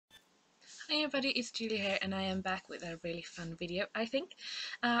Hey everybody, it's Julie here and I am back with a really fun video, I think.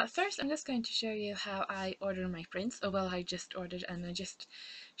 First I'm just going to show you how I order my prints. Oh well, I just ordered and I just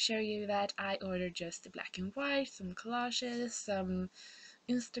show you that I ordered just the black and white, some collages, some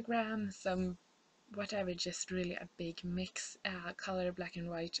Instagram, some whatever, just really a big mix, color black and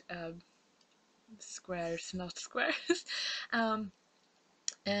white, squares, not squares. um,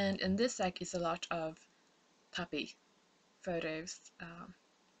 and in this sack is a lot of puppy photos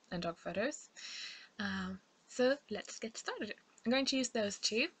and dog photos. Um, so let's get started. I'm going to use those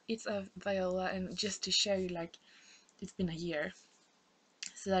two. It's of Viola, and just to show you, like, it's been a year.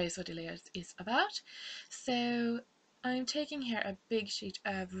 So that is what the layout is about. So I'm taking here a big sheet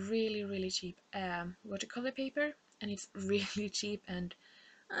of really cheap watercolor paper, and it's really cheap and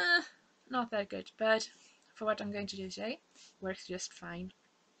not that good, but for what I'm going to do today, works just fine.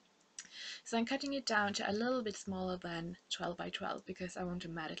 So I'm cutting it down to a little bit smaller than 12 by 12 because I want to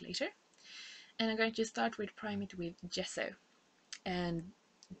mat it later. And I'm going to start with prime it with gesso, and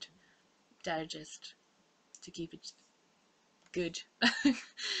that just to keep it good, to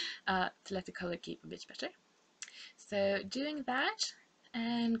let the color keep a bit better. So doing that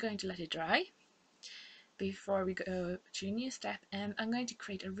and going to let it dry before we go to a new step, and I'm going to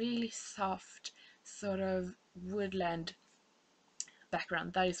create a really soft sort of woodland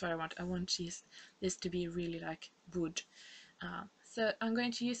background. That is what I want. I want this to be really like wood. So I'm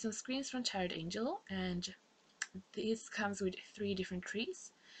going to use some screens from Charred Angel, and this comes with 3 different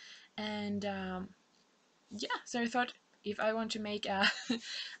trees. And yeah, so I thought if I want to make a,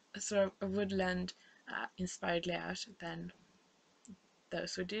 a sort of a woodland inspired layout, then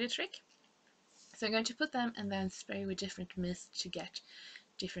those would do the trick. So I'm going to put them and then spray with different mist to get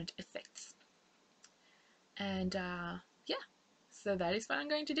different effects. And yeah, so that is what I'm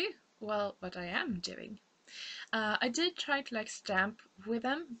going to do. Well, what I am doing. I did try to like stamp with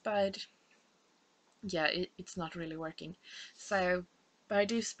them, but yeah, it's not really working. So, but I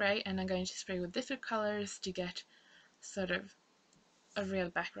do spray, and I'm going to spray with different colors to get sort of a real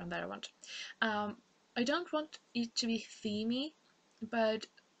background that I want. I don't want it to be themey, but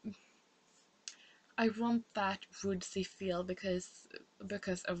I want that woodsy feel because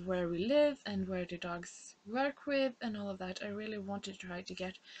of where we live and where the dogs work with and all of that. I really want to try to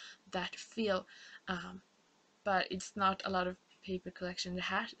get that feel, but it's not a lot of paper collection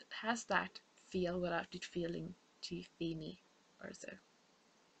that has that feel without it feeling too themey or so.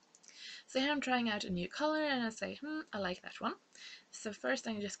 So here I'm trying out a new color and I say, I like that one. So first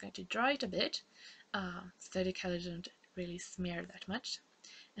I'm just going to dry it a bit, so the color doesn't really smear that much.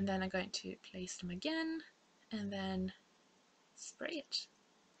 And then I'm going to place them again and then spray it.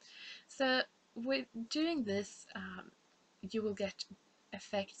 So with doing this, you will get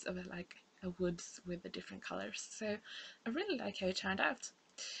effects of like a woods with the different colors. So I really like how it turned out.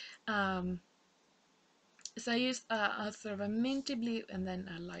 So I used a sort of a minty blue and then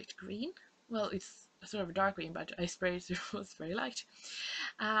a light green. Well, it's sort of a dark green, but I sprayed it, it was very light.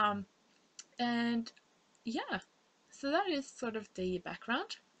 And yeah, so that is sort of the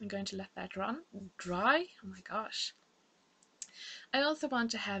background. I'm going to let that dry. Oh my gosh. I also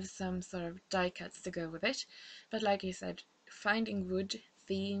want to have some sort of die cuts to go with it, but like I said, finding wood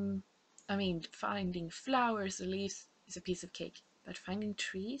finding flowers or leaves is a piece of cake, but finding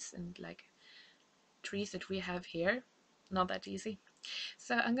trees and like trees that we have here, not that easy.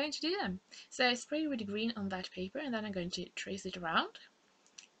 So I'm going to do them. So I spray with the green on that paper and then I'm going to trace it around.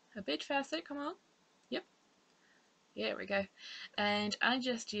 A bit faster, come on. Yep. Here we go. And I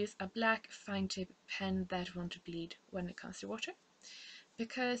just use a black fine tip pen that won't bleed when it comes to water.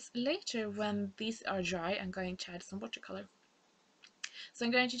 Because later when these are dry, I'm going to add some watercolor. So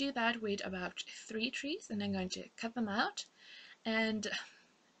I'm going to do that with about 3 trees and I'm going to cut them out. And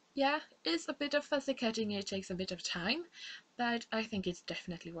yeah, it's a bit of fussy cutting, it takes a bit of time, but I think it's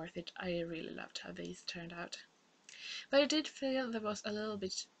definitely worth it. I really loved how these turned out. But I did feel there was a little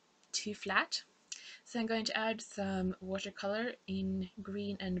bit too flat, so I'm going to add some watercolor in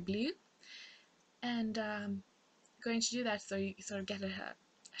green and blue, and going to do that so you sort of get a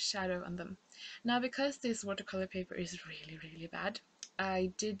shadow on them. Now because this watercolor paper is really bad,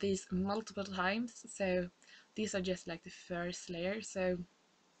 I did these multiple times, so these are just like the first layer, so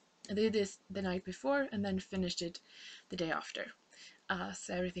I did this the night before and then finished it the day after,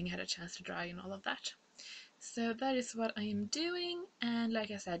 so everything had a chance to dry and all of that. So that is what I am doing, and like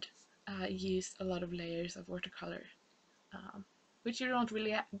I said, I used a lot of layers of watercolor, which you don't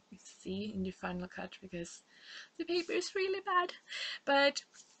really see in the final cut because the paper is really bad, but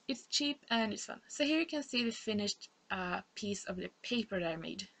it's cheap and it's fun. So here you can see the finished piece of the paper that I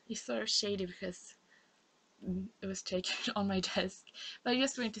made. It's sort of shady because it was taken on my desk, but I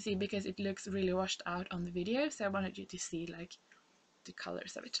just wanted to see because it looks really washed out on the video, so I wanted you to see like the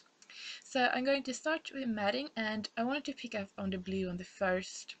colors of it. So I'm going to start with matting, and I wanted to pick up on the blue on the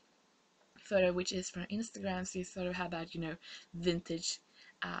first photo, which is from Instagram, so you sort of have that, you know, vintage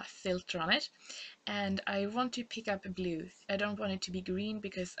filter on it. And I want to pick up blue. I don't want it to be green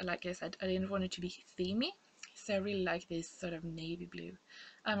because, like I said, I didn't want it to be themey. So I really like this sort of navy blue.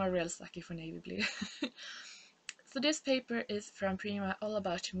 I'm a real sucker for navy blue. So this paper is from Prima All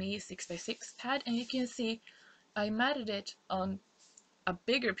About Me 6x6 pad, and you can see I matted it on a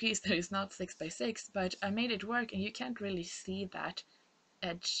bigger piece that is not 6x6, but I made it work, and you can't really see that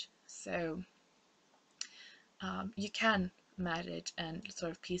edge. So you can mat it and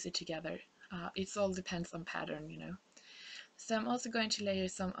sort of piece it together. It all depends on pattern, you know. So I'm also going to layer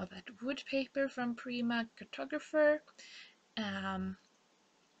some of that wood paper from Prima Cartographer. I'm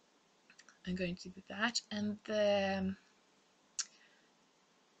going to do that, and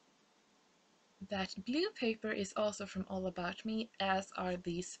that blue paper is also from All About Me, as are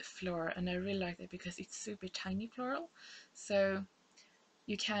these floral, and I really like it because it's super tiny floral, so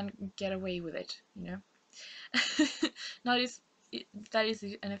you can get away with it, you know. Not that is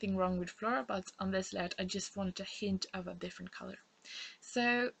anything wrong with floral, but on this layout I just wanted a hint of a different color.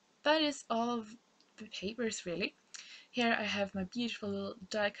 So that is all of the papers really. Here I have my beautiful little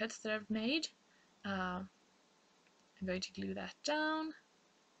die cuts that I've made. I'm going to glue that down.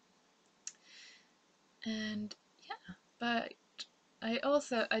 And yeah, but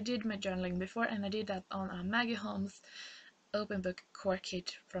I did my journaling before, and I did that on Maggie Holmes open book core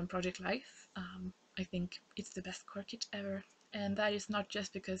kit from Project Life. I think it's the best core kit ever, and that is not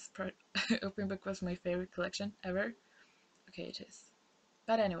just because open book was my favorite collection ever. Okay, it is.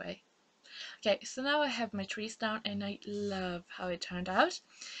 But anyway. Okay, so now I have my trees down, and I love how it turned out.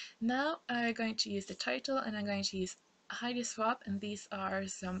 Now I'm going to use the title, and I'm going to use Heidi Swap, and these are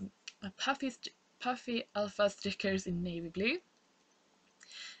some puffy alpha stickers in navy blue.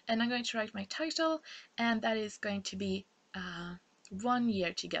 And I'm going to write my title, and that is going to be 1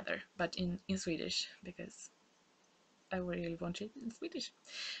 year together, but in Swedish, because I really want it in Swedish,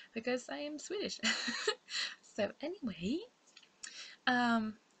 because I am Swedish. So anyway,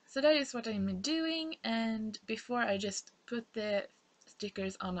 so that is what I'm doing, and before I just put the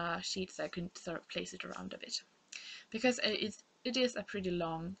stickers on a sheet so I can sort of place it around a bit, because it is a pretty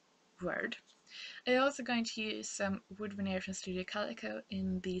long word. I'm also going to use some wood veneer from Studio Calico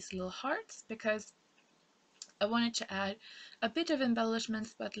in these little hearts, because I wanted to add a bit of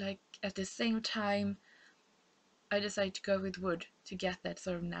embellishments, but like at the same time I decided to go with wood to get that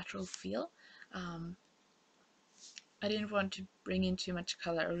sort of natural feel. I didn't want to bring in too much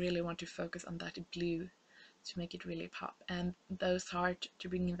color. I really want to focus on that blue to make it really pop, and those hearts to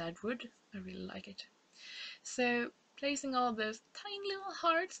bring in that wood. I really like it. So placing all those tiny little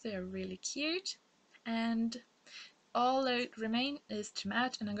hearts, they are really cute, and all that remain is to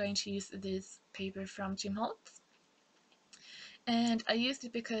mat, and I'm going to use this paper from Tim Holtz. And I used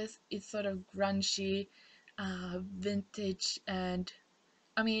it because it's sort of grungy, vintage, and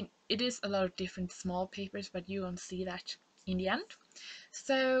I mean, it is a lot of different small papers, but you won't see that in the end.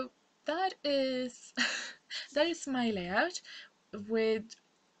 So that is that is my layout, with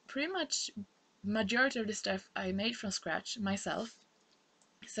pretty much majority of the stuff I made from scratch myself.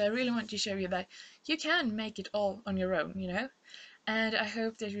 So I really want to show you that you can make it all on your own, you know. And I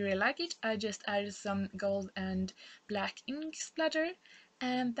hope that you really like it. I just added some gold and black ink splatter,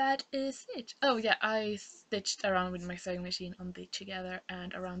 and that is it. Oh yeah, I stitched around with my sewing machine on the together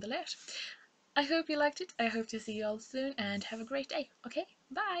and around the layout. I hope you liked it. I hope to see you all soon, and have a great day. Okay,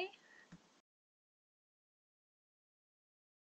 bye!